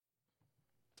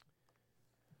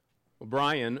Well,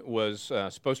 Brian was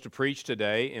supposed to preach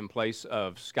today in place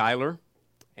of Skylar,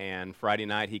 and Friday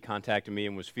night he contacted me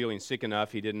and was feeling sick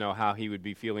enough he didn't know how he would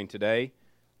be feeling today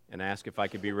and asked if I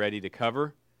could be ready to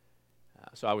cover.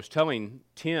 So I was telling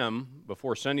Tim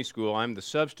before Sunday school, I'm the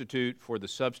substitute for the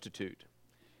substitute.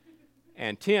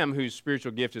 And Tim, whose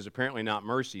spiritual gift is apparently not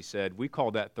mercy, said, "We call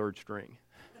that third string."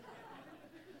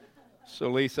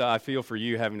 So Lisa, I feel for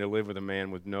you having to live with a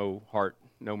man with no heart,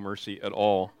 no mercy at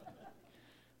all.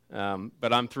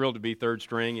 But I'm thrilled to be third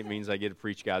string. It means I get to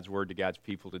preach God's word to God's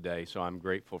people today, so I'm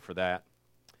grateful for that.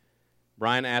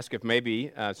 Brian asked if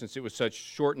maybe, since it was such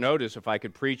short notice, if I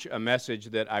could preach a message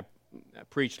that I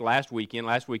preached last weekend.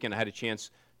 Last weekend I had a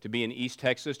chance to be in East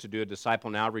Texas to do a Disciple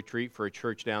Now retreat for a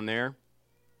church down there,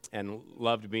 and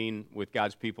loved being with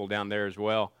God's people down there as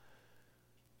well.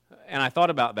 And I thought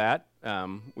about that.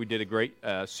 We did a great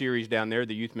series down there.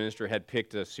 The youth minister had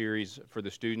picked a series for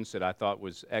the students that I thought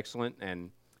was excellent,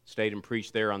 and stayed and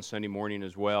preached there on Sunday morning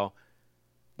as well.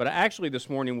 But I actually this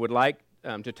morning would like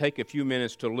to take a few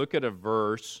minutes to look at a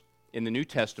verse in the New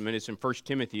Testament. It's in 1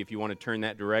 Timothy, if you want to turn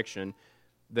that direction,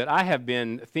 that I have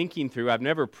been thinking through. I've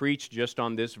never preached just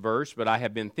on this verse, but I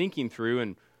have been thinking through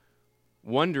and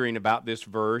wondering about this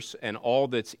verse and all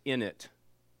that's in it.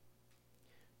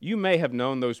 You may have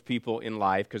known those people in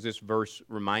life, because this verse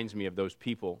reminds me of those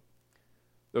people.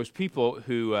 Those people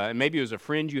who, and maybe it was a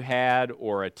friend you had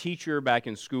or a teacher back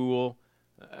in school.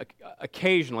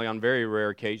 Occasionally, on very rare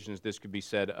occasions, this could be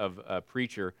said of a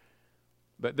preacher.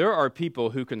 But there are people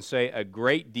who can say a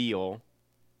great deal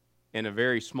in a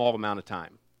very small amount of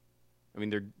time. I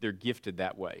mean, they're gifted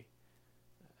that way.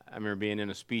 I remember being in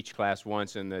a speech class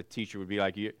once, and the teacher would be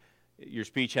like, your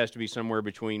speech has to be somewhere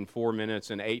between 4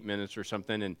 minutes and 8 minutes or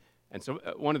something. And so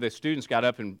one of the students got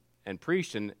up and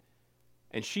preached,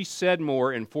 and she said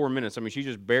more in 4 minutes. I mean, she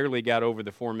just barely got over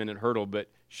the 4-minute hurdle, but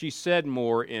she said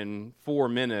more in 4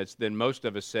 minutes than most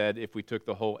of us said if we took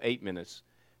the whole 8 minutes.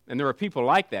 And there are people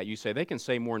like that. You say, they can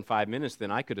say more in 5 minutes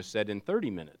than I could have said in 30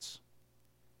 minutes.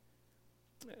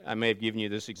 I may have given you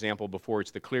this example before.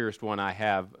 It's the clearest one I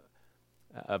have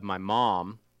of my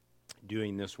mom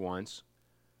doing this once.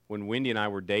 When Wendy and I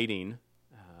were dating,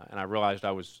 and I realized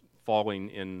I was falling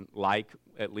in like,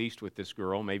 at least with this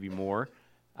girl, maybe more,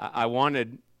 I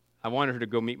wanted her to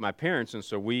go meet my parents, and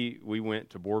so we went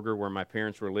to Borger, where my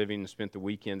parents were living, and spent the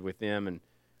weekend with them. And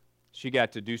she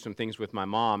got to do some things with my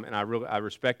mom, and I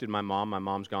respected my mom. My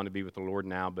mom's gone to be with the Lord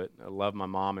now, but I love my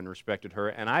mom and respected her.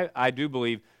 And I do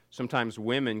believe sometimes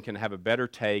women can have a better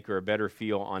take or a better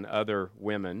feel on other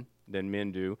women than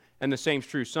men do. And the same's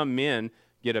true. Some men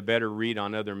get a better read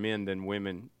on other men than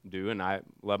women do, and I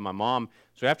love my mom.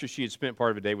 So after she had spent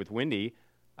part of a day with Wendy,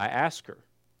 I asked her,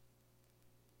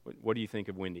 "What do you think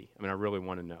of Wendy? I mean, I really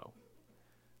want to know."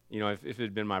 You know, if it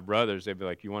had been my brothers, they'd be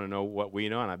like, "You want to know what we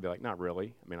know?" And I'd be like, "Not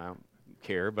really. I mean, I don't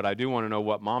care, but I do want to know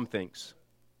what Mom thinks."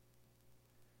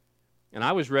 And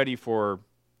I was ready for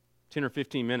 10 or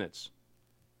 15 minutes.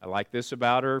 I like this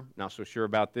about her, not so sure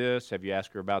about this. Have you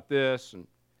asked her about this?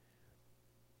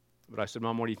 But I said,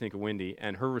 "Mom, what do you think of Wendy?"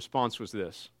 And her response was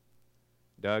this: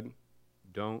 "Doug,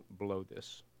 don't blow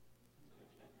this."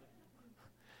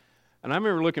 And I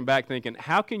remember looking back thinking,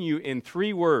 how can you, in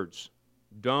 3 words,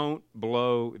 don't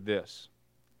blow this?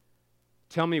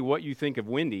 Tell me what you think of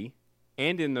Wendy,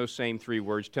 and in those same 3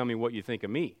 words, tell me what you think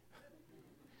of me.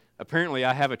 Apparently,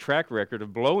 I have a track record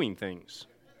of blowing things.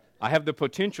 I have the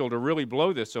potential to really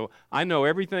blow this, so I know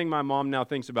everything my mom now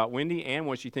thinks about Wendy and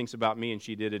what she thinks about me, and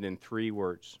she did it in 3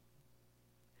 words.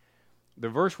 The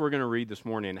verse we're going to read this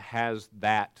morning has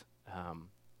that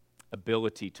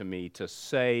ability to me to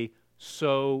say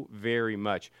so very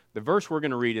much. The verse we're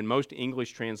going to read in most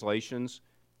English translations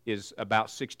is about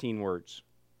 16 words.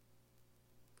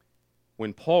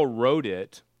 When Paul wrote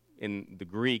it in the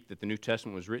Greek that the New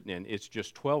Testament was written in, it's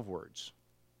just 12 words.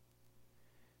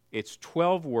 It's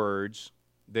 12 words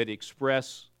that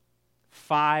express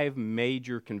 5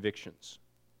 major convictions.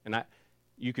 And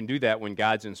you can do that when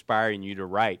God's inspiring you to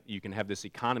write. You can have this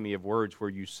economy of words where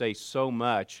you say so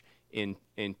much in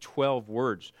 12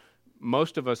 words.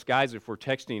 Most of us guys, if we're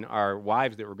texting our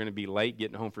wives that we're going to be late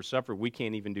getting home for supper, we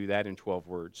can't even do that in 12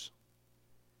 words.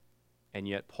 And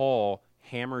yet Paul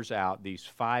hammers out these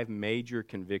 5 major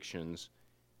convictions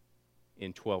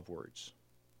in 12 words.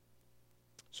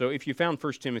 So if you found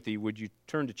 1 Timothy, would you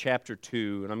turn to chapter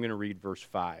 2, and I'm going to read verse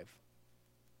 5.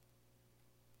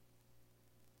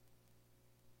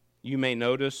 You may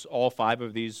notice all 5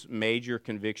 of these major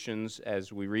convictions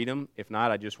as we read them. If not,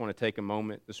 I just want to take a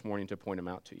moment this morning to point them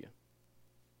out to you.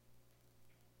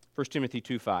 1 Timothy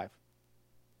 2:5.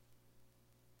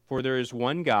 For there is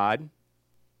one God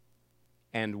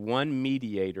and one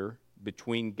mediator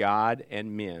between God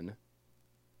and men,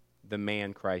 the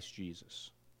man Christ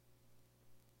Jesus.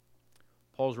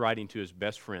 Paul's writing to his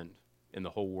best friend in the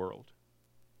whole world.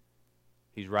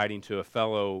 He's writing to a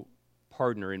fellow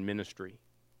partner in ministry.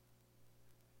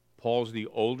 Paul's the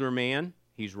older man.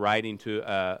 He's writing to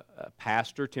a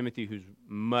pastor, Timothy, who's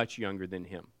much younger than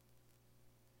him.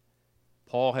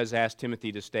 Paul has asked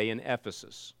Timothy to stay in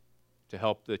Ephesus to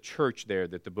help the church there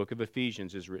that the book of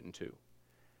Ephesians is written to.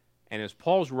 And as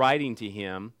Paul's writing to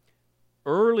him,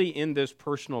 early in this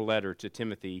personal letter to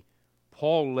Timothy,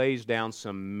 Paul lays down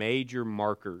some major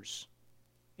markers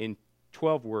in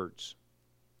 12 words,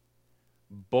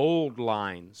 bold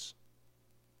lines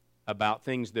about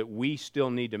things that we still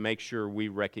need to make sure we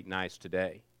recognize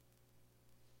today.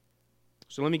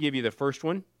 So let me give you the first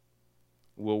one.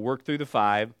 We'll work through the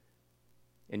 5,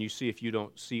 and you see if you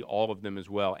don't see all of them as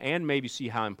well, and maybe see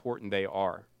how important they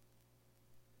are.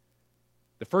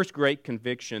 The first great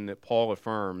conviction that Paul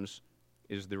affirms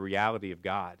is the reality of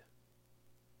God.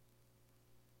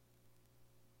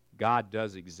 God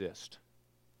does exist.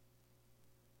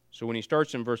 So when he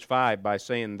starts in verse 5 by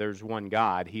saying there's one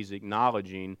God, he's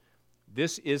acknowledging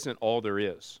this isn't all there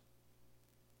is.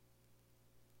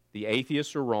 The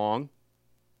atheists are wrong.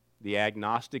 The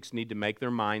agnostics need to make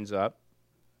their minds up.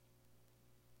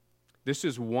 This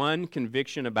is one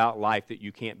conviction about life that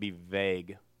you can't be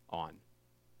vague on.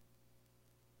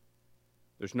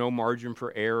 There's no margin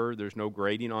for error. There's no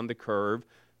grading on the curve.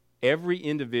 Every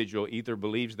individual either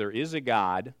believes there is a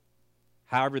God,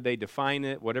 however they define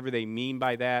it, whatever they mean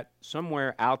by that,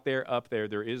 somewhere out there, up there,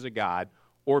 there is a God,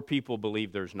 or people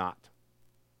believe there's not.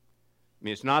 I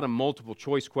mean, it's not a multiple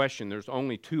choice question. There's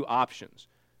only 2 options.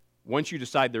 Once you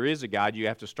decide there is a God, you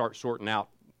have to start sorting out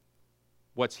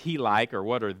what's he like or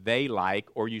what are they like,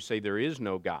 or you say there is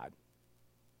no God.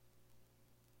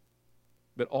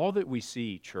 But all that we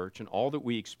see, church, and all that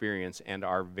we experience and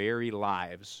our very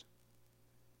lives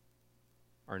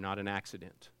are not an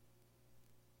accident.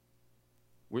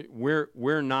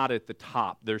 We're not at the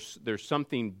top. There's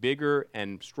something bigger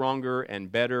and stronger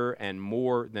and better and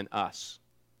more than us.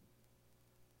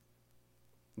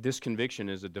 This conviction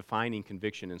is a defining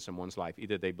conviction in someone's life.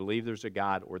 Either they believe there's a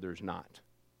God or there's not.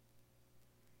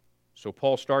 So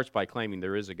Paul starts by claiming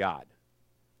there is a God.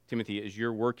 Timothy, as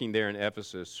you're working there in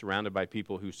Ephesus, surrounded by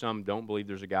people who some don't believe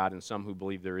there's a God and some who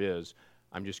believe there is,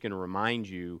 I'm just going to remind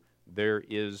you there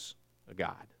is a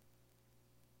God.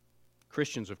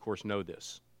 Christians, of course, know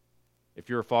this. If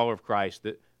you're a follower of Christ,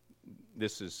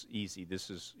 this is easy.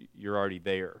 You're already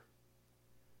there.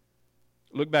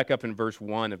 Look back up in verse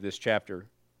 1 of this chapter.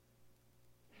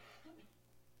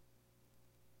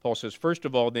 Paul says, "First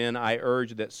of all, then, I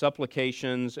urge that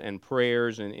supplications and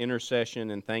prayers and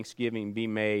intercession and thanksgiving be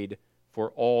made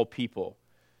for all people."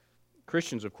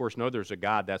 Christians, of course, know there's a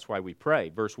God. That's why we pray.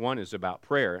 Verse 1 is about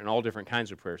prayer and all different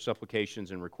kinds of prayer, supplications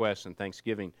and requests and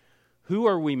thanksgiving. Who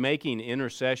are we making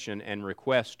intercession and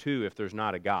requests to if there's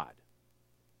not a God?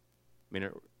 I mean,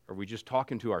 are we just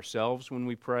talking to ourselves when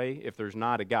we pray if there's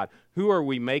not a God? Who are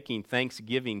we making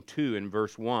thanksgiving to in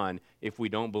verse 1 if we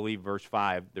don't believe verse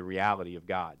 5, the reality of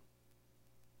God?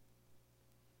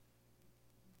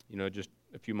 You know, just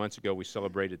a few months ago we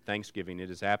celebrated Thanksgiving. It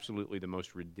is absolutely the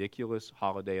most ridiculous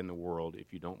holiday in the world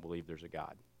if you don't believe there's a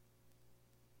God.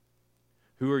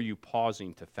 Who are you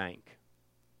pausing to thank?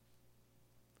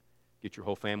 Get your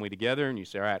whole family together and you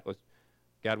say, all right,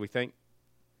 God, we thank.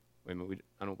 Wait a minute,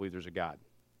 I don't believe there's a God.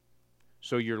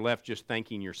 So you're left just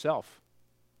thanking yourself.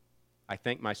 I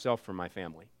thank myself for my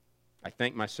family. I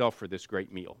thank myself for this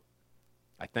great meal.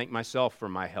 I thank myself for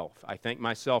my health. I thank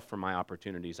myself for my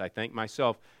opportunities. I thank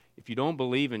myself. If you don't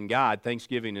believe in God,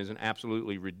 Thanksgiving is an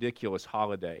absolutely ridiculous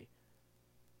holiday.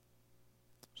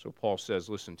 So Paul says,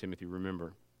 listen, Timothy,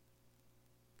 remember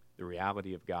the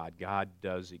reality of God. God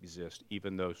does exist,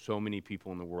 even though so many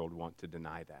people in the world want to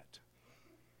deny that.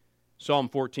 Psalm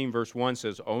 14, verse 1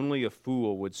 says, only a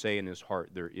fool would say in his heart,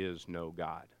 there is no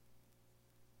God.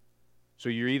 So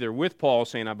you're either with Paul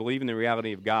saying, I believe in the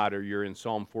reality of God, or you're in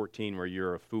Psalm 14 where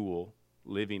you're a fool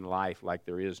living life like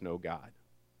there is no God.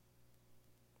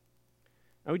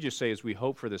 I would just say as we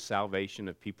hope for the salvation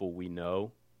of people we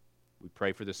know, we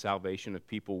pray for the salvation of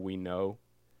people we know,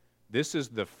 this is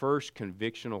the first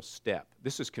convictional step.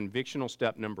 This is convictional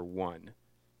step number 1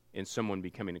 in someone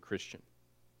becoming a Christian.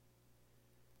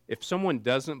 If someone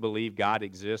doesn't believe God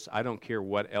exists, I don't care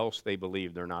what else they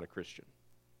believe, they're not a Christian.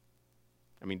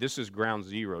 I mean, this is ground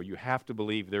zero. You have to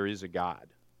believe there is a God.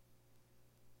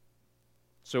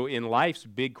 So in life's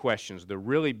big questions, the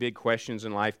really big questions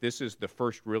in life, this is the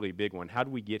first really big one. How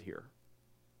do we get here?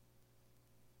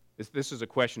 This is a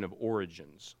question of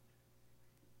origins.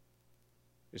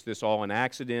 Is this all an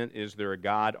accident? Is there a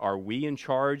God? Are we in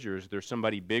charge, or is there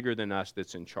somebody bigger than us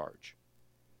that's in charge?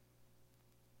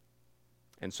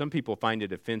 And some people find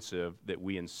it offensive that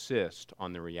we insist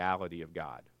on the reality of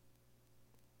God.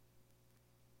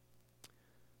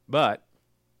 But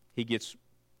he gets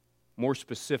more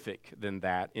specific than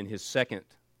that in his second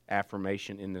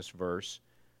affirmation in this verse.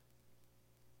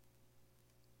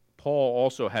 Paul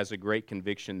also has a great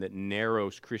conviction that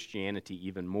narrows Christianity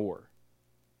even more.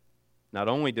 Not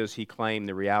only does he claim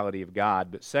the reality of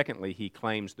God, but secondly, he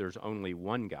claims there's only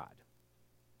one God.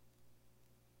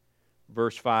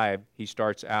 Verse 5, he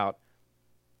starts out,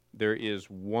 there is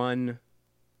one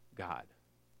God.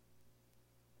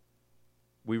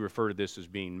 We refer to this as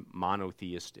being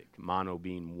monotheistic, mono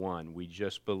being one. We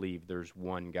just believe there's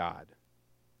one God.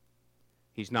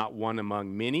 He's not one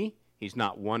among many. He's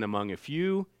not one among a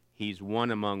few. He's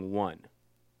one among one.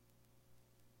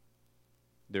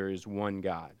 There is one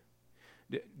God.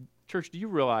 Church, do you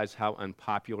realize how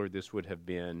unpopular this would have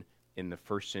been in the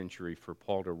first century for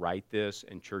Paul to write this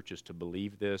and churches to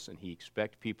believe this, and he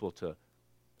expect people to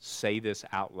say this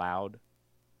out loud?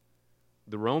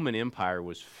 The Roman Empire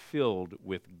was filled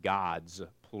with gods,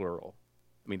 plural.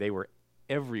 I mean, they were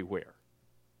everywhere.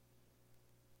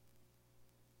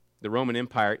 The Roman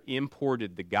Empire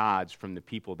imported the gods from the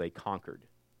people they conquered.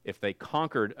 If they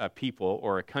conquered a people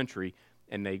or a country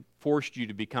and they forced you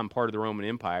to become part of the Roman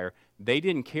Empire, they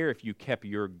didn't care if you kept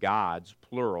your gods,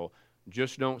 plural.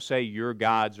 Just don't say your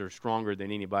gods are stronger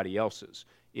than anybody else's.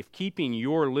 If keeping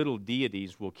your little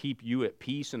deities will keep you at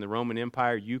peace in the Roman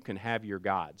Empire, you can have your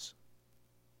gods.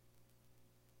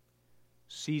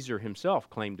 Caesar himself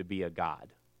claimed to be a god.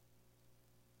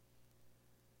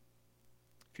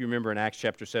 If you remember in Acts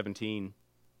chapter 17,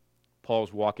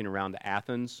 Paul's walking around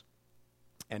Athens,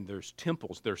 and there's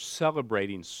temples. They're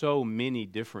celebrating so many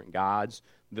different gods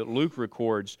that Luke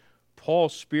records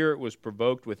Paul's spirit was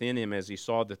provoked within him as he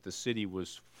saw that the city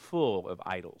was full of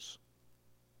idols.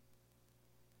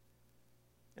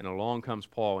 And along comes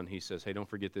Paul and he says, hey, don't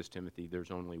forget this, Timothy,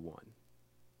 there's only one.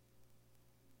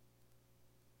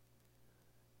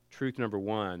 Truth number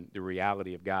one, the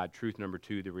reality of God. Truth number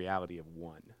two, the reality of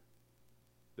one.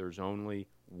 There's only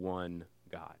one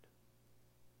God.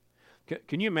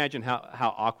 Can you imagine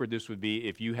how awkward this would be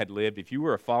if you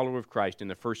were a follower of Christ in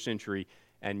the first century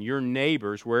and your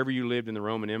neighbors, wherever you lived in the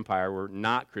Roman Empire, were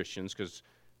not Christians, because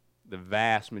the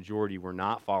vast majority were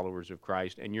not followers of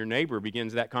Christ, and your neighbor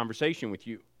begins that conversation with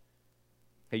you.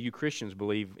 Hey, you Christians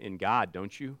believe in God,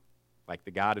 don't you? Like the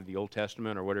God of the Old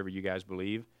Testament or whatever you guys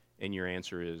believe. And your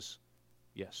answer is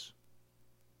yes.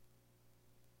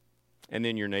 And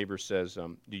then your neighbor says,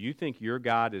 do you think your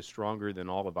God is stronger than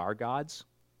all of our gods?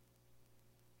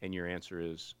 And your answer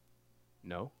is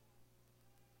no.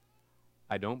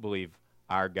 I don't believe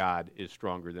our God is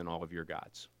stronger than all of your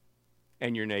gods.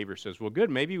 And your neighbor says, well, good,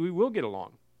 maybe we will get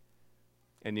along.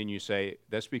 And then you say,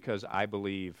 that's because I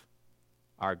believe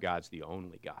our God's the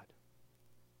only God.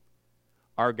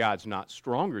 Our God's not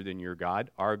stronger than your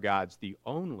God. Our God's the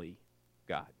only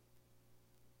God.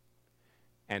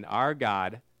 And our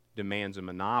God demands a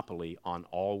monopoly on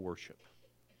all worship.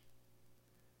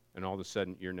 And all of a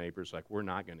sudden, your neighbor's like, we're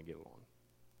not going to get along.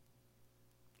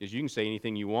 Because you can say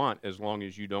anything you want as long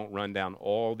as you don't run down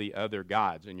all the other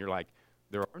gods. And you're like,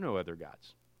 there are no other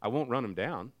gods. I won't run them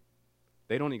down.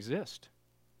 They don't exist.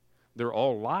 They're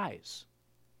all lies.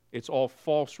 It's all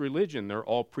false religion. They're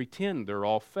all pretend. They're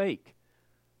all fake.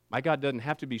 My God doesn't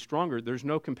have to be stronger. There's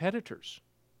no competitors.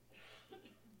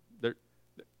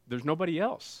 There's nobody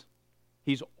else.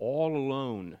 He's all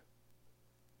alone.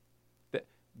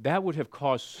 That would have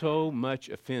caused so much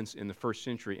offense in the first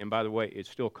century. And by the way, it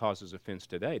still causes offense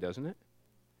today, doesn't it?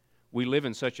 We live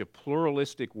in such a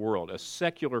pluralistic world, a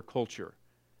secular culture,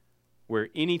 where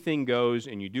anything goes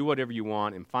and you do whatever you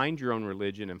want and find your own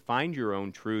religion and find your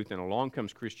own truth. And along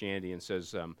comes Christianity and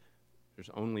says, there's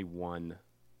only one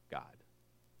God.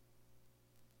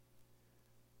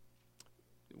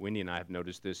 Wendy and I have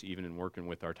noticed this even in working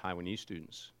with our Taiwanese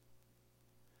students,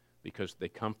 because they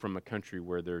come from a country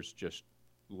where there's just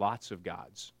lots of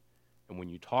gods. And when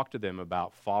you talk to them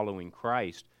about following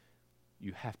Christ,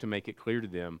 you have to make it clear to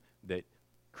them that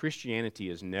Christianity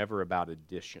is never about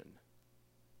addition.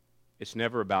 It's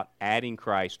never about adding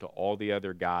Christ to all the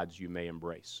other gods you may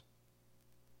embrace.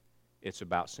 It's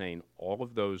about saying all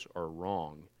of those are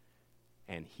wrong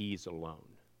and He's alone.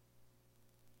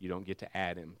 You don't get to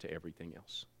add Him to everything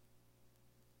else.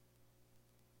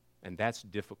 And that's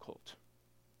difficult.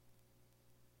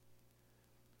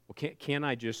 Well, can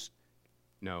I just...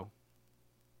 No,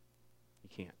 you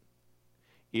can't.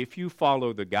 If you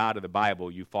follow the God of the Bible,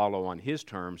 you follow on His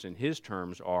terms, and His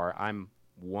terms are, I'm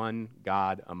one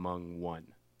God among one.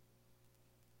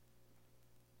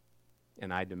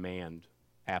 And I demand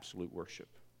absolute worship.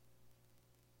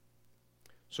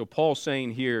 So Paul's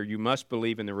saying here, you must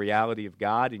believe in the reality of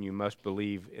God, and you must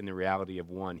believe in the reality of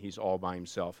one. He's all by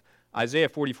himself. Isaiah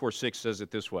 44:6 says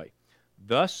it this way,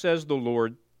 "Thus says the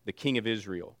Lord, the King of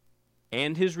Israel,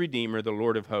 and his Redeemer, the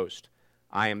Lord of hosts,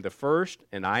 I am the first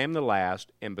and I am the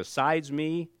last, and besides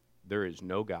me there is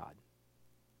no God."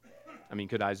 I mean,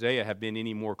 could Isaiah have been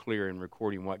any more clear in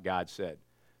recording what God said?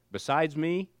 Besides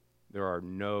me, there are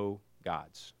no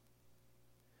gods.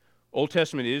 Old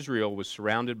Testament Israel was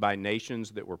surrounded by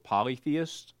nations that were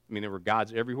polytheists. I mean, there were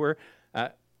gods everywhere.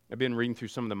 I've been reading through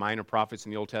some of the minor prophets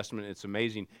in the Old Testament. It's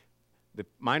amazing. The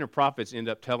minor prophets end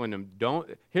up telling them,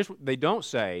 they don't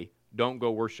say, don't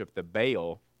go worship the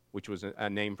Baal, which was a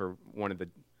name for one of the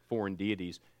foreign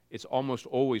deities. It's almost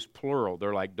always plural.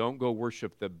 They're like, don't go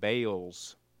worship the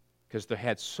Baals, because they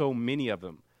had so many of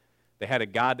them. They had a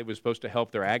god that was supposed to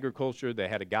help their agriculture. They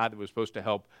had a god that was supposed to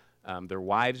help their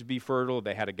wives be fertile.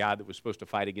 They had a god that was supposed to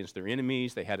fight against their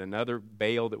enemies. They had another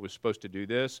Baal that was supposed to do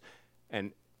this.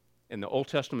 And the Old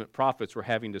Testament prophets were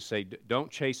having to say,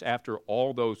 don't chase after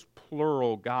all those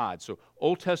plural gods. So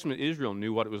Old Testament Israel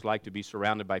knew what it was like to be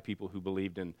surrounded by people who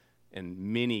believed in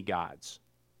many gods.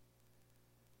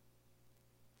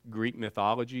 Greek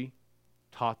mythology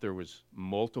taught there was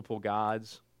multiple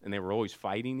gods, and they were always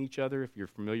fighting each other. If you're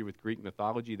familiar with Greek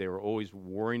mythology, they were always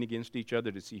warring against each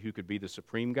other to see who could be the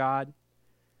supreme god.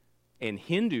 And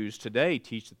Hindus today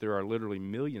teach that there are literally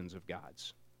millions of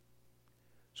gods.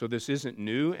 So this isn't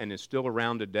new, and is still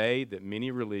around today, that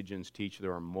many religions teach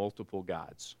there are multiple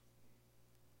gods.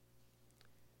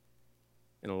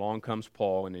 And along comes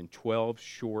Paul, and in 12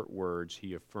 short words,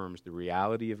 he affirms the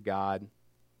reality of God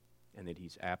and that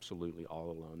he's absolutely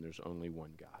all alone. There's only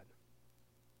one God.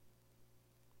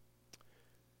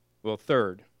 Well,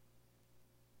 third,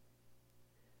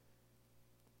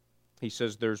 he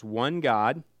says there's one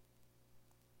God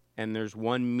and there's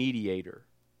one mediator.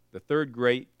 The third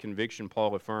great conviction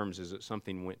Paul affirms is that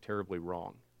something went terribly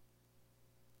wrong.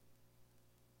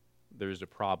 There's a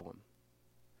problem.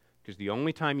 Because the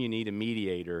only time you need a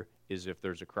mediator is if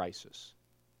there's a crisis.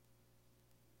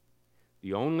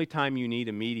 The only time you need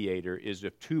a mediator is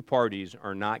if two parties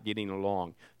are not getting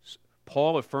along.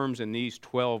 Paul affirms in these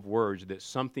 12 words that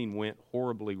something went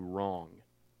horribly wrong.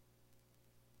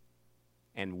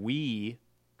 And we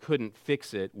couldn't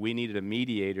fix it. We needed a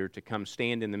mediator to come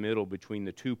stand in the middle between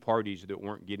the two parties that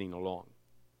weren't getting along.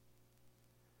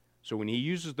 So when he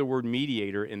uses the word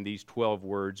mediator in these 12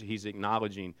 words, he's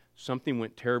acknowledging something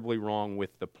went terribly wrong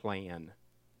with the plan.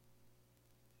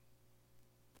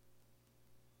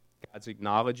 God's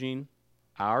acknowledging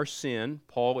our sin.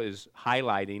 Paul is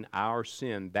highlighting our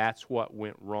sin. That's what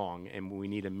went wrong, and we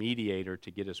need a mediator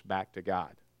to get us back to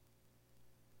God.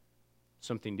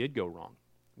 Something did go wrong.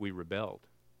 We rebelled.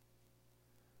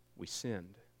 We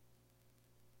sinned.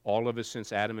 All of us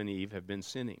since Adam and Eve have been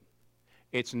sinning.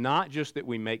 It's not just that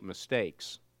we make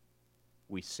mistakes.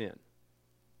 We sin.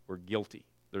 We're guilty.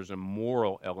 There's a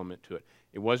moral element to it.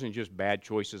 It wasn't just bad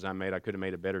choices I made. I could have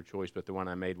made a better choice, but the one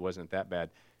I made wasn't that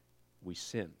bad. We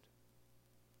sinned.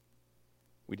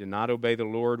 We did not obey the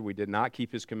Lord. We did not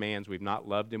keep his commands. We've not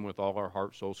loved him with all our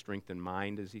heart, soul, strength, and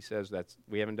mind, as he says.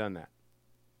 We haven't done that.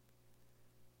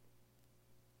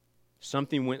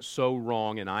 Something went so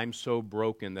wrong, and I'm so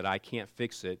broken that I can't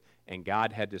fix it, and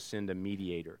God had to send a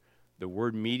mediator. The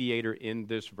word mediator in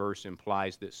this verse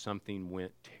implies that something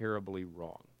went terribly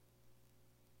wrong.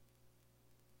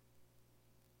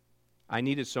 I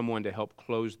needed someone to help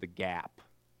close the gap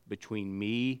between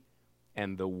me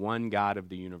and the one God of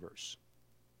the universe.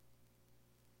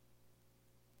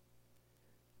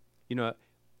 You know,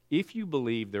 if you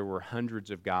believe there were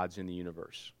hundreds of gods in the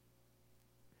universe,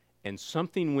 and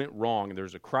something went wrong, and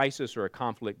there's a crisis or a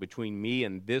conflict between me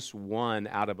and this one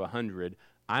out of 100,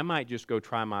 I might just go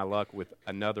try my luck with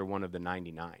another one of the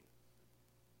 99.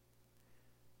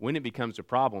 When it becomes a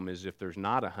problem is if there's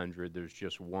not 100, there's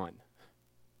just one.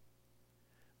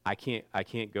 I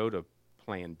can't go to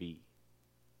plan B.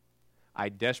 I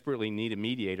desperately need a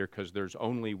mediator because there's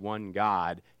only one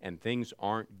God, and things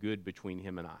aren't good between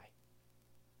him and I.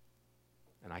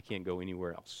 And I can't go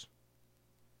anywhere else.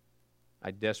 I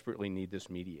desperately need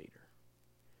this mediator.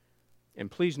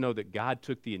 And please know that God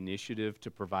took the initiative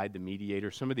to provide the mediator.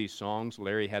 Some of these songs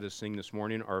Larry had us sing this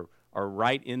morning are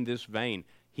right in this vein.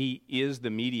 He is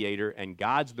the mediator, and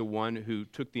God's the one who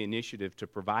took the initiative to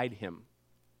provide him.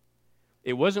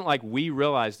 It wasn't like we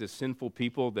realized as sinful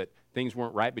people that things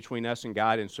weren't right between us and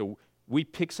God, and so we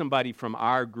picked somebody from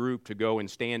our group to go and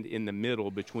stand in the middle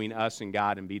between us and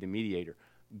God and be the mediator.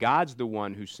 God's the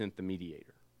one who sent the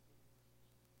mediator.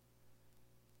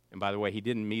 And by the way, he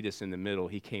didn't meet us in the middle.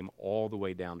 He came all the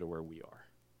way down to where we are.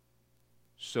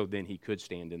 So then he could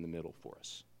stand in the middle for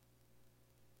us.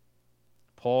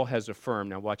 Paul has affirmed,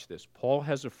 now watch this, Paul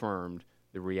has affirmed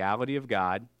the reality of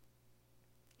God.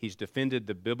 He's defended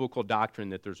the biblical doctrine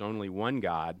that there's only one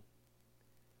God,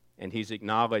 and he's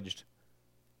acknowledged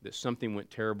that something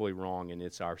went terribly wrong and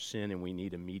it's our sin and we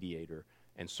need a mediator.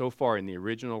 And so far in the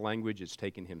original language, it's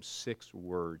taken him 6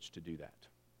 words to do that.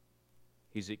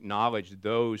 He's acknowledged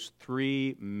those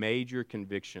 3 major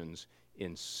convictions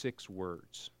in 6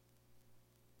 words.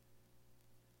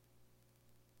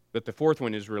 But the 4th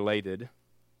one is related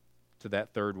to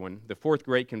that 3rd one. The 4th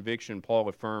great conviction Paul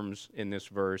affirms in this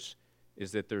verse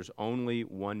is that there's only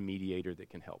one mediator that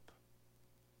can help.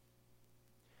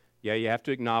 Yeah, you have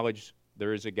to acknowledge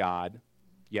there is a God.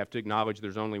 You have to acknowledge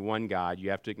there's only one God. You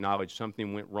have to acknowledge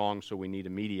something went wrong, so we need a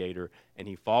mediator. And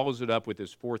he follows it up with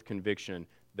his 4th conviction: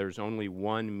 there's only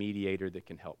one mediator that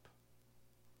can help.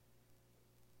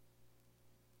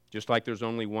 Just like there's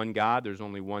only one God, there's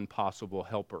only one possible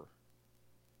helper.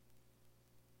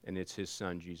 And it's his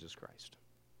Son, Jesus Christ.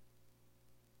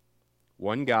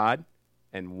 One God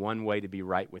and one way to be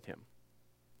right with him.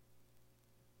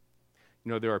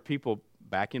 You know, there are people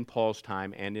back in Paul's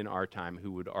time and in our time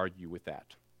who would argue with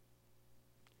that.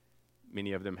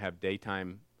 Many of them have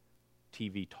daytime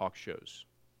TV talk shows.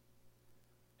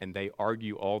 And they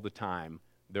argue all the time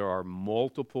there are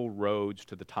multiple roads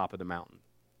to the top of the mountain.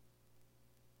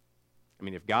 I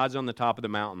mean, if God's on the top of the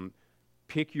mountain,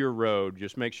 pick your road.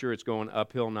 Just make sure it's going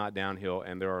uphill, not downhill.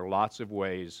 And there are lots of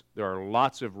ways, there are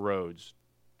lots of roads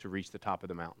to reach the top of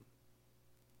the mountain.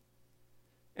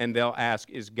 And they'll ask,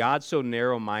 is God so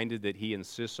narrow-minded that he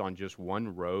insists on just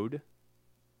one road?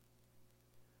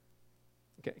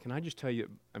 Can I just tell you,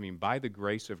 I mean, by the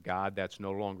grace of God, that's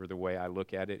no longer the way I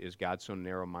look at it. Is God so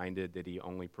narrow-minded that he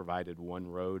only provided one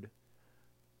road?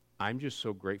 I'm just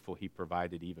so grateful he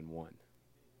provided even one.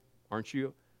 Aren't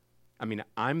you? I mean,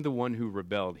 I'm the one who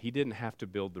rebelled. He didn't have to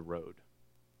build the road.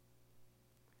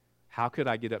 How could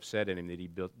I get upset at him that he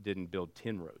didn't build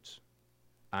 10 roads?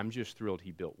 I'm just thrilled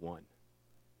he built one.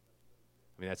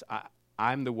 I mean,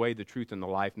 I'm the way, the truth, and the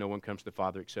life. No one comes to the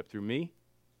Father except through me.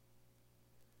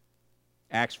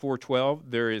 Acts 4:12,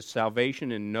 there is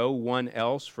salvation in no one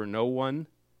else, for no one.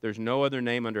 There's no other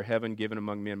name under heaven given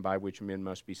among men by which men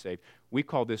must be saved. We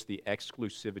call this the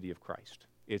exclusivity of Christ.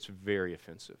 It's very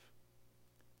offensive.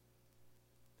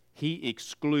 He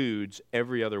excludes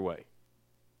every other way.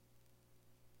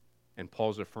 And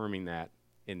Paul's affirming that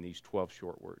in these 12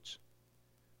 short words.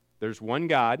 There's one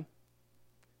God,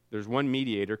 there's one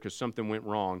mediator because something went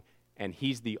wrong, and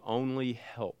he's the only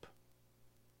help.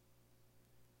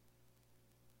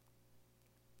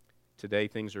 Today,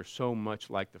 things are so much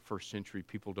like the first century,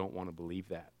 people don't want to believe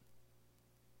that.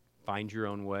 Find your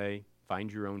own way,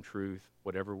 find your own truth,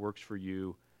 whatever works for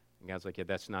you. And God's like, yeah,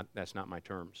 that's not my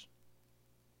terms.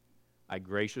 I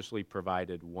graciously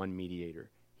provided one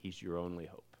mediator. He's your only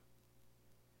hope.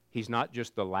 He's not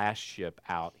just the last ship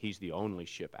out, he's the only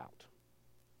ship out.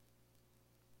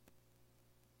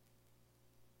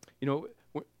 You know,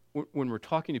 when we're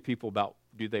talking to people about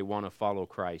do they want to follow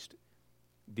Christ,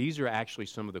 these are actually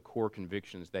some of the core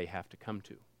convictions they have to come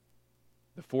to.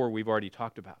 The 4 we've already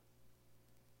talked about.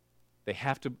 They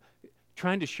have to,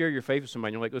 trying to share your faith with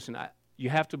somebody, you're like, listen, you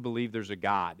have to believe there's a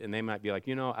God. And they might be like,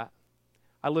 you know,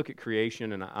 I look at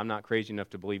creation and I'm not crazy enough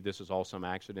to believe this is all some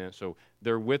accident. So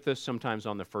they're with us sometimes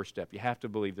on the first step. You have to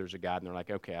believe there's a God. And they're like,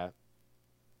 okay,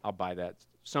 I'll buy that.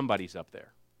 Somebody's up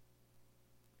there.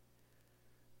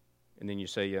 And then you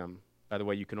say, by the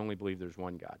way, you can only believe there's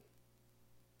one God.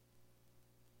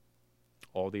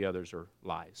 All the others are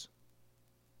lies.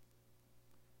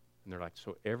 And they're like,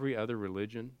 so every other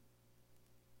religion,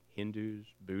 Hindus,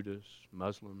 Buddhists,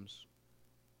 Muslims,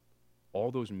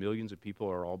 all those millions of people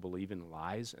are all believing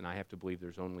lies, and I have to believe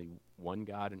there's only one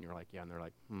God? And you're like, yeah. And they're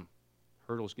like,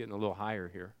 hurdle's getting a little higher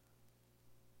here.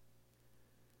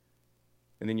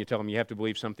 And then you tell them you have to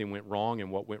believe something went wrong,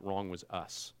 and what went wrong was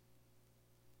us.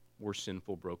 We're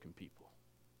sinful, broken people.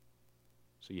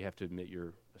 So you have to admit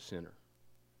you're a sinner.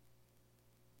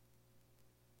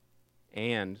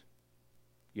 And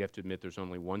you have to admit there's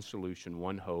only one solution,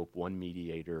 one hope, one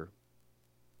mediator,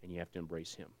 and you have to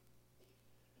embrace him.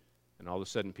 And all of a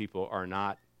sudden people are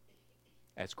not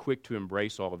as quick to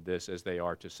embrace all of this as they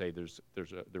are to say there's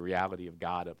the reality of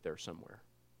God up there somewhere.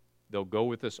 They'll go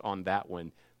with us on that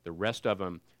one. The rest of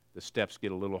them, the steps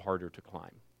get a little harder to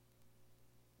climb.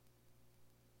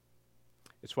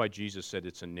 It's why Jesus said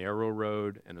it's a narrow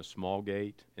road and a small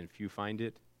gate, and few find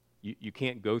it. You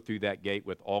can't go through that gate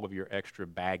with all of your extra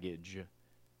baggage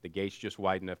The gate's just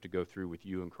wide enough to go through with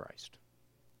you and Christ.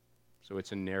 So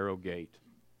it's a narrow gate.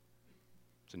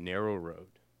 It's a narrow road.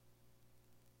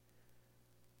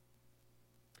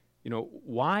 You know,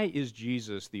 why is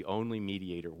Jesus the only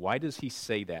mediator? Why does he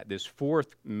say that? This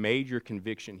fourth major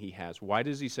conviction he has. Why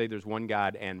does he say there's one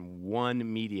God and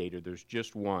one mediator? There's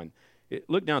just one.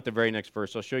 Look down at the very next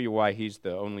verse. I'll show you why he's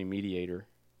the only mediator.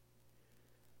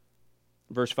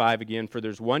 Verse 5 again, for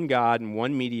there's one God and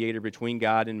one mediator between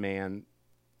God and man,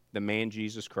 the man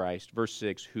Jesus Christ. Verse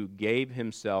 6, who gave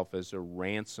himself as a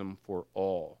ransom for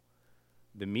all.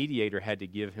 The mediator had to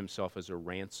give himself as a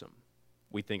ransom.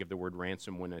 We think of the word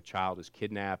ransom when a child is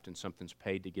kidnapped and something's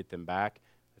paid to get them back.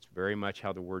 That's very much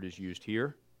how the word is used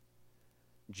here.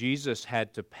 Jesus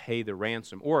had to pay the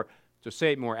ransom. Or, to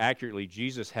say it more accurately,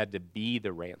 Jesus had to be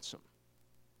the ransom.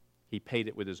 He paid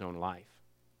it with his own life.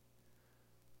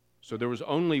 So there was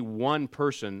only one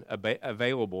person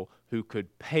available who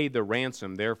could pay the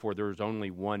ransom. Therefore, there was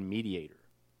only one mediator.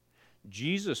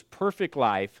 Jesus' perfect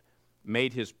life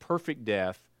made his perfect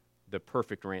death the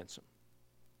perfect ransom.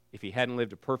 If he hadn't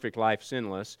lived a perfect life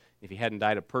sinless, if he hadn't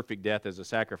died a perfect death as a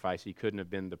sacrifice, he couldn't have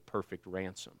been the perfect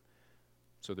ransom.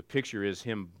 So the picture is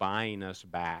him buying us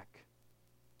back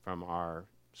from our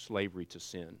slavery to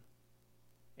sin.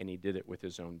 And he did it with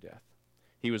his own death.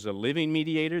 He was a living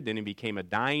mediator, then he became a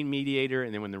dying mediator,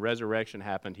 and then when the resurrection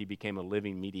happened, he became a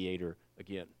living mediator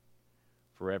again,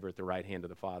 forever at the right hand of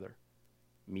the Father,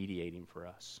 mediating for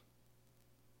us.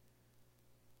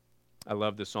 I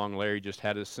love the song Larry just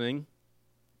had us sing.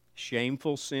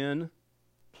 Shameful sin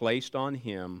placed on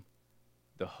him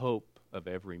the hope of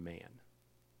every man.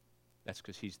 That's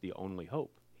because he's the only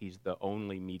hope. He's the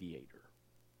only mediator.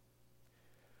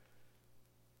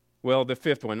 Well, the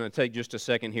fifth one, I'll take just a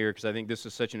second here because I think this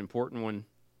is such an important one.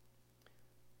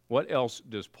 What else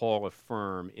does Paul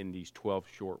affirm in these 12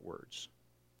 short words?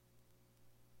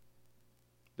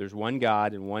 There's one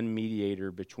God and one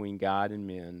mediator between God and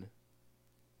men,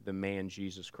 the man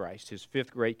Jesus Christ. His fifth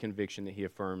great conviction that he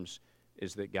affirms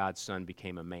is that God's Son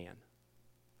became a man.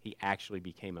 He actually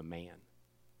became a man.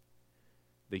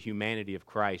 The humanity of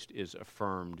Christ is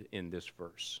affirmed in this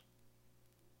verse.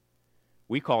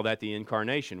 We call that the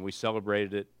incarnation. We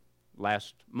celebrated it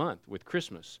last month with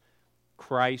Christmas.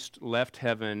 Christ left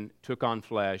heaven, took on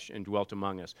flesh, and dwelt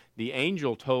among us. The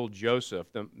angel told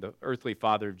Joseph, the earthly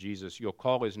father of Jesus, you'll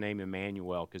call his name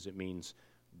Emmanuel because it means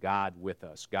God with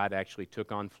us. God actually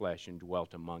took on flesh and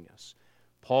dwelt among us.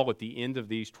 Paul, at the end of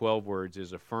these 12 words,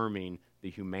 is affirming the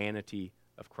humanity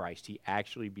of Christ. He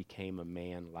actually became a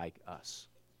man like us.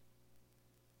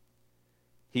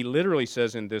 He literally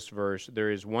says in this verse, there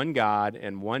is one God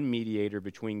and one mediator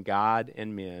between God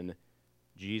and men,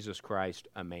 Jesus Christ,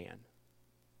 a man.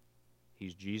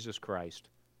 He's Jesus Christ,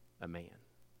 a man.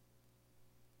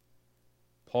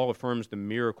 Paul affirms the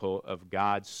miracle of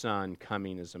God's Son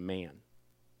coming as a man.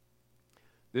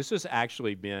 This has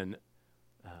actually been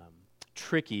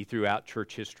tricky throughout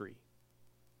church history.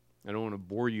 I don't want to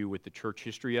bore you with the church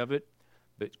history of it,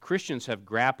 but Christians have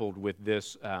grappled with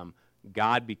this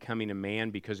God becoming a man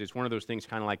because it's one of those things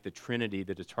kind of like the Trinity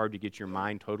that it's hard to get your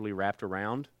mind totally wrapped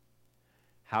around.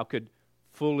 How could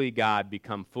fully God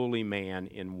become fully man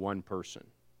in one person?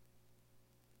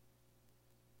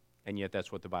 And yet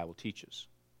that's what the Bible teaches.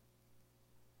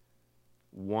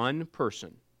 One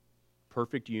person,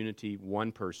 perfect unity,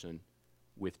 one person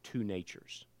with two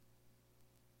natures.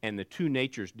 And the two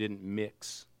natures didn't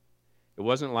mix. It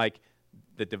wasn't like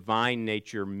the divine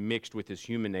nature mixed with his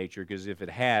human nature, because if it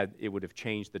had, it would have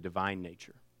changed the divine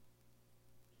nature.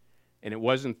 And it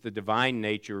wasn't the divine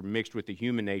nature mixed with the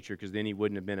human nature, because then he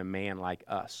wouldn't have been a man like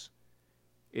us.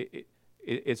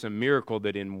 It's a miracle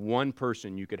that in one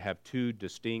person you could have two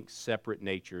distinct, separate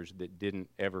natures that didn't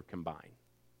ever combine.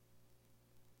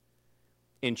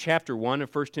 In chapter 1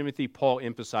 of 1 Timothy, Paul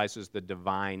emphasizes the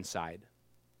divine side.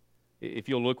 If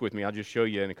you'll look with me, I'll just show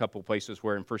you in a couple of places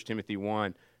where in 1 Timothy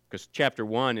 1, because chapter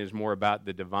 1 is more about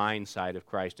the divine side of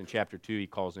Christ. In chapter 2, he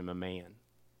calls him a man.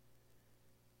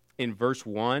 In verse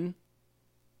 1,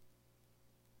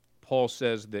 Paul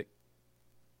says that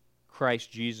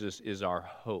Christ Jesus is our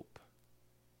hope.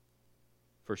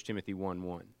 1 Timothy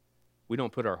 1:1. We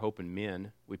don't put our hope in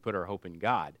men, we put our hope in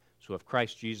God. So if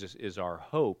Christ Jesus is our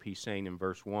hope, he's saying in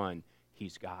verse 1,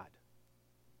 he's God.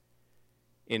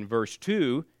 In verse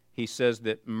 2, he says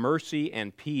that mercy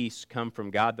and peace come from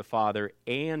God the Father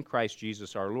and Christ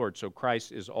Jesus our Lord. So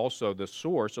Christ is also the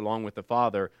source, along with the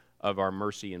Father, of our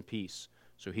mercy and peace.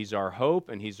 So he's our hope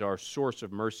and he's our source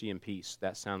of mercy and peace.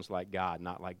 That sounds like God,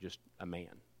 not like just a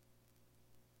man.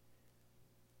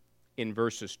 In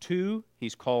verses 2,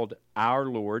 he's called our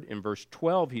Lord. In verse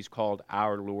 12, he's called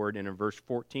our Lord. And in verse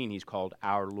 14, he's called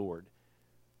our Lord.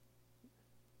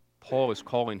 Paul is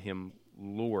calling him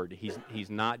Lord. He's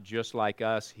not just like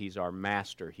us. He's our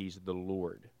master. He's the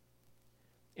Lord.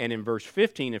 And in verse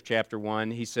 15 of chapter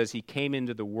 1, he says he came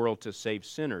into the world to save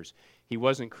sinners. He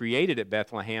wasn't created at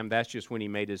Bethlehem. That's just when he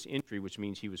made his entry, which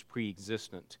means he was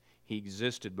pre-existent. He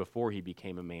existed before he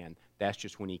became a man. That's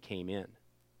just when he came in.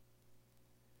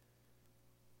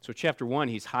 So chapter 1,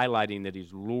 he's highlighting that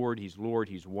he's Lord, he's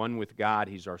one with God,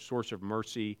 he's our source of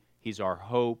mercy, he's our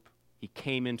hope. He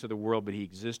came into the world, but he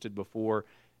existed before.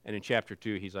 And in chapter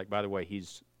 2, he's like, by the way,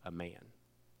 he's a man.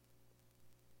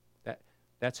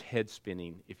 That's head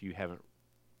spinning if you haven't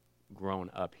grown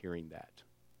up hearing that.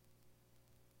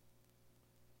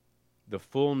 The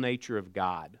full nature of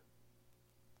God.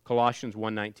 Colossians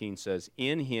 1:19 says,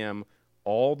 in him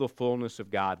all the fullness of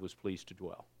God was pleased to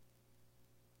dwell.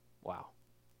 Wow.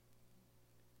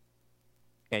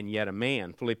 And yet a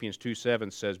man, Philippians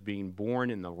 2:7 says, being born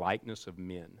in the likeness of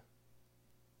men.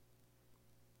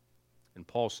 And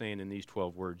Paul's saying in these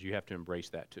 12 words, you have to embrace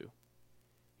that too.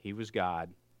 He was God,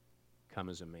 come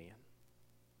as a man.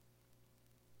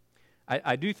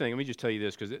 I do think, let me just tell you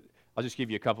this, because I'll just give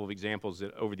you a couple of examples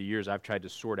that over the years I've tried to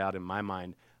sort out in my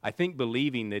mind. I think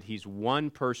believing that he's one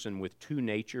person with two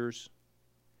natures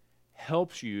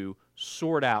helps you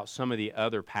sort out some of the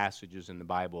other passages in the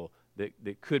Bible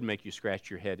that could make you scratch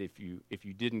your head if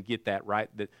you didn't get that right.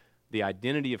 That the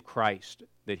identity of Christ,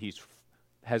 that he's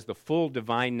has the full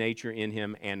divine nature in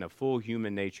him and a full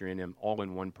human nature in him, all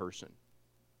in one person.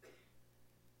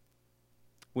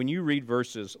 When you read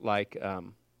verses like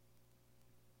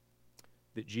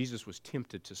that Jesus was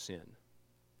tempted to sin.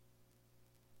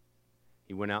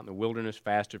 He went out in the wilderness,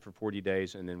 fasted for 40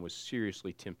 days, and then was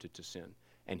seriously tempted to sin.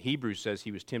 And Hebrews says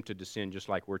he was tempted to sin just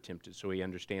like we're tempted, so he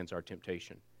understands our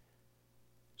temptation.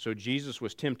 So Jesus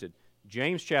was tempted.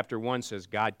 James chapter 1 says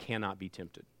God cannot be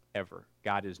tempted, ever.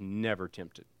 God is never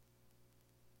tempted.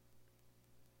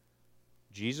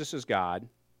 Jesus is God.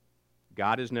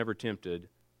 God is never tempted.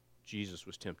 Jesus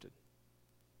was tempted.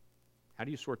 How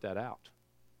do you sort that out?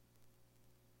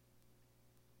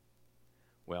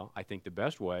 Well, I think the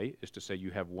best way is to say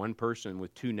you have one person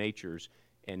with two natures,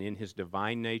 and in his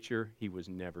divine nature, he was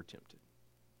never tempted.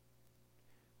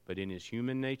 But in his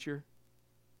human nature,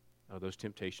 oh, those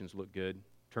temptations look good.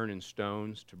 Turning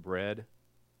stones to bread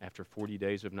after 40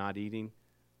 days of not eating,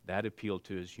 that appealed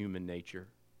to his human nature.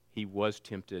 He was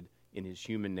tempted in his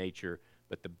human nature,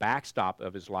 but the backstop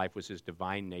of his life was his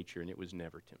divine nature, and it was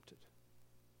never tempted.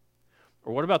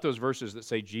 Or what about those verses that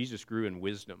say Jesus grew in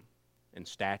wisdom and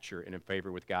stature and in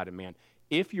favor with God and man?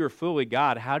 If you're fully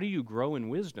God, how do you grow in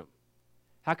wisdom?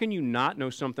 How can you not know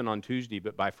something on Tuesday,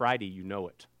 but by Friday you know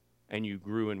it, and you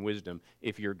grew in wisdom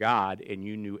if you're God and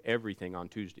you knew everything on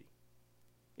Tuesday?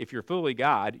 If you're fully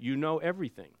God, you know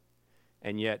everything.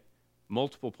 And yet,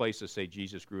 multiple places say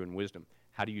Jesus grew in wisdom.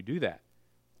 How do you do that?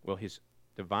 Well, his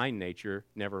divine nature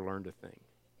never learned a thing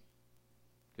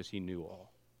because he knew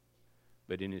all.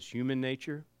 But in his human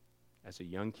nature, as a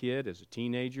young kid, as a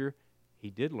teenager, he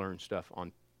did learn stuff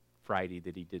on Friday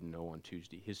that he didn't know on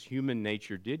Tuesday. His human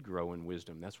nature did grow in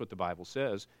wisdom. That's what the Bible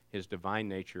says. His divine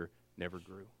nature never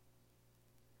grew.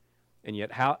 And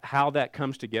yet how that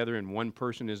comes together in one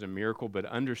person is a miracle, but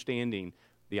understanding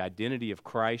the identity of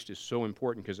Christ is so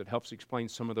important because it helps explain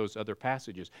some of those other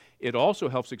passages. It also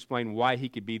helps explain why he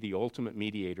could be the ultimate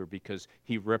mediator, because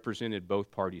he represented both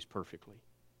parties perfectly.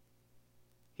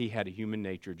 He had a human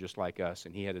nature just like us,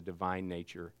 and he had a divine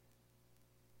nature,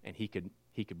 and he could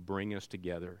bring us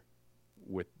together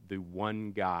with the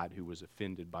one God who was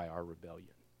offended by our rebellion.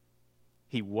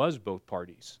 He was both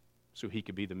parties, so he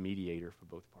could be the mediator for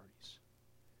both parties.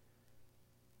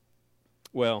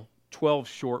 Well, 12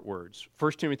 short words.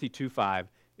 1 Timothy 2:5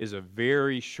 is a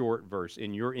very short verse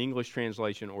in your English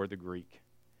translation or the Greek.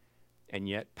 And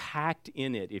yet packed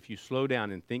in it, if you slow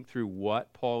down and think through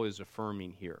what Paul is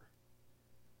affirming here,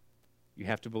 you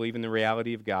have to believe in the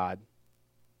reality of God.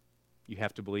 You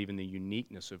have to believe in the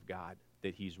uniqueness of God,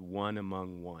 that he's one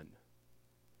among one.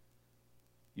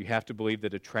 You have to believe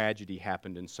that a tragedy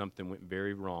happened and something went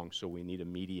very wrong, so we need a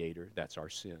mediator. That's our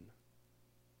sin.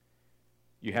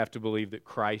 You have to believe that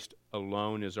Christ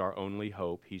alone is our only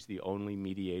hope. He's the only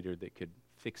mediator that could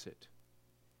fix it.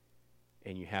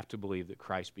 And you have to believe that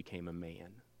Christ became a man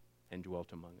and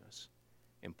dwelt among us.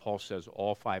 And Paul says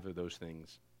all 5 of those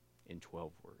things in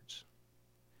 12 words.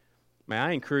 May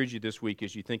I encourage you this week,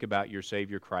 as you think about your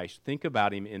Savior Christ, think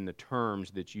about him in the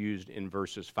terms that's used in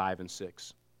verses 5 and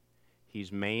 6.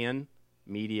 He's man,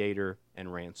 mediator,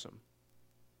 and ransom.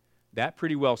 That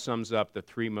pretty well sums up the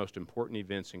three most important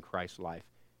events in Christ's life.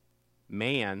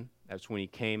 Man, that's when he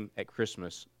came at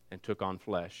Christmas and took on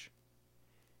flesh.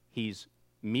 He's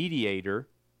mediator,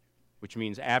 which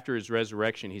means after his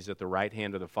resurrection, he's at the right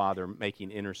hand of the Father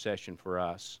making intercession for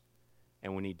us.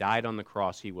 And when he died on the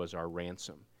cross, he was our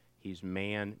ransom. He's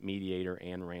man, mediator,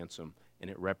 and ransom. And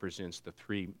it represents the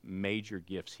three major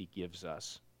gifts he gives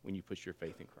us when you put your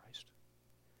faith in Christ.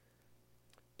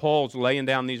 Paul's laying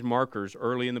down these markers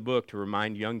early in the book to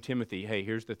remind young Timothy, hey,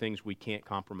 here's the things we can't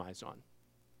compromise on.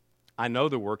 I know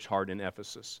the work's hard in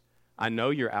Ephesus. I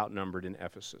know you're outnumbered in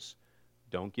Ephesus.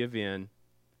 Don't give in.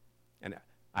 And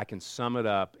I can sum it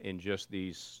up in just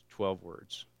these 12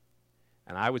 words.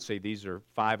 And I would say these are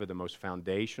 5 of the most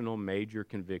foundational, major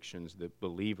convictions that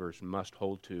believers must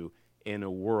hold to in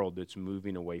a world that's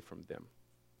moving away from them.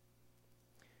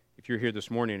 If you're here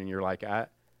this morning and you're like,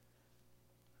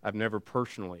 I've never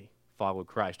personally followed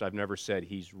Christ. I've never said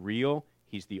he's real.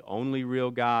 He's the only real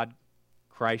God.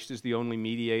 Christ is the only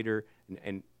mediator.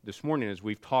 And this morning, as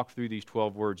we've talked through these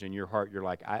 12 words in your heart, you're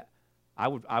like,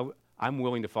 I'm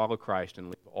willing to follow Christ and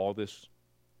leave all this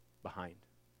behind.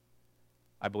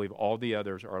 I believe all the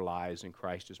others are lies, and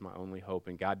Christ is my only hope.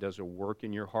 And God does a work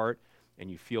in your heart, and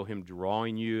you feel him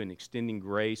drawing you and extending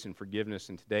grace and forgiveness.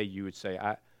 And today you would say,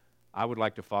 I would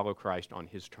like to follow Christ on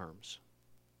his terms.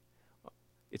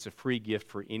 It's a free gift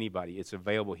for anybody. It's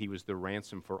available. He was the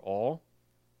ransom for all.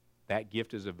 That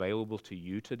gift is available to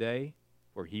you today,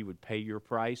 where he would pay your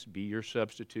price, be your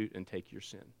substitute, and take your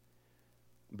sin.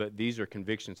 But these are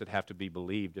convictions that have to be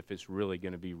believed if it's really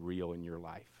going to be real in your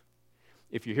life.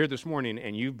 If you're here this morning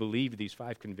and you've believed these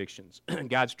 5 convictions,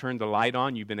 God's turned the light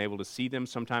on, you've been able to see them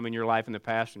sometime in your life in the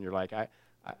past, and you're like,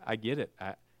 I get it.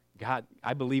 God,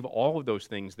 I believe all of those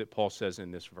things that Paul says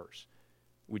in this verse.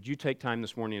 Would you take time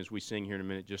this morning as we sing here in a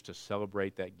minute just to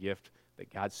celebrate that gift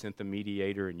that God sent the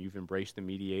mediator, and you've embraced the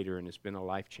mediator, and it's been a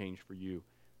life change for you,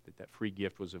 that free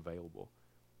gift was available?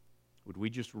 Would we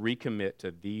just recommit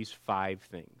to these 5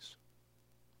 things?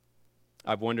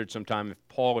 I've wondered sometime if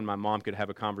Paul and my mom could have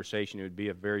a conversation, it would be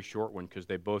a very short one because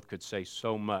they both could say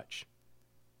so much.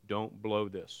 Don't blow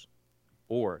this.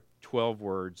 Or 12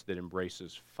 words that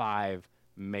embraces 5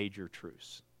 major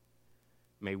truths.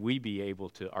 May we be able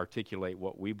to articulate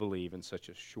what we believe in such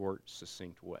a short,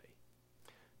 succinct way.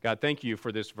 God, thank you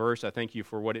for this verse. I thank you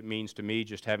for what it means to me,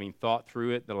 just having thought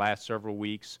through it the last several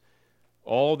weeks.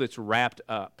 All that's wrapped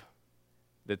up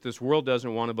that this world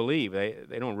doesn't want to believe.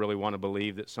 They don't really want to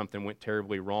believe that something went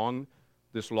terribly wrong.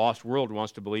 This lost world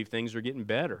wants to believe things are getting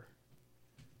better.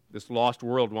 This lost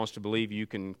world wants to believe you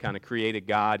can kind of create a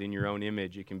God in your own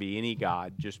image. It can be any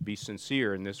God. Just be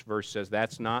sincere. And this verse says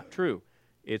that's not true.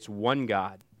 It's one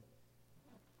God.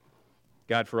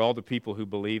 God, for all the people who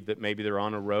believe that maybe they're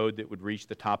on a road that would reach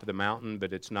the top of the mountain,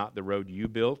 but it's not the road you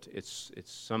built, it's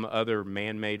some other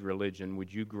man-made religion,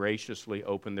 would you graciously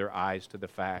open their eyes to the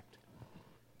fact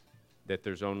that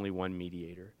there's only one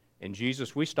mediator? And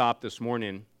Jesus, we stopped this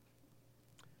morning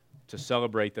to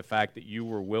celebrate the fact that you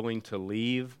were willing to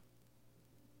leave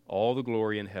all the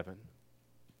glory in heaven,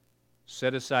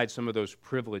 set aside some of those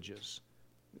privileges,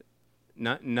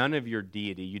 none of your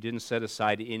deity. You didn't set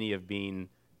aside any of being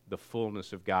the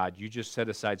fullness of God. You just set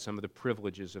aside some of the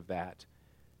privileges of that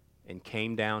and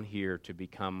came down here to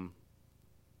become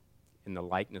in the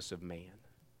likeness of man.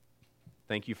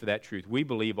 Thank you for that truth. We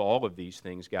believe all of these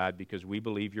things, God, because we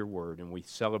believe your word, and we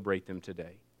celebrate them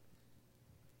today.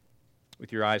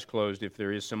 With your eyes closed, if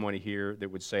there is someone here that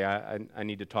would say, I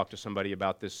need to talk to somebody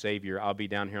about this Savior, I'll be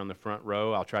down here on the front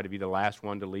row. I'll try to be the last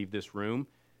one to leave this room.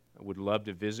 I would love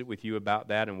to visit with you about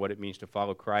that and what it means to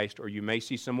follow Christ. Or you may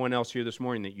see someone else here this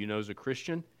morning that you know is a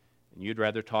Christian, and you'd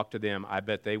rather talk to them. I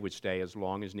bet they would stay as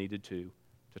long as needed to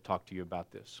talk to you about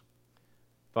this.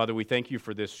 Father, we thank you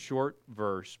for this short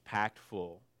verse packed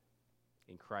full.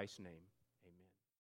 In Christ's name.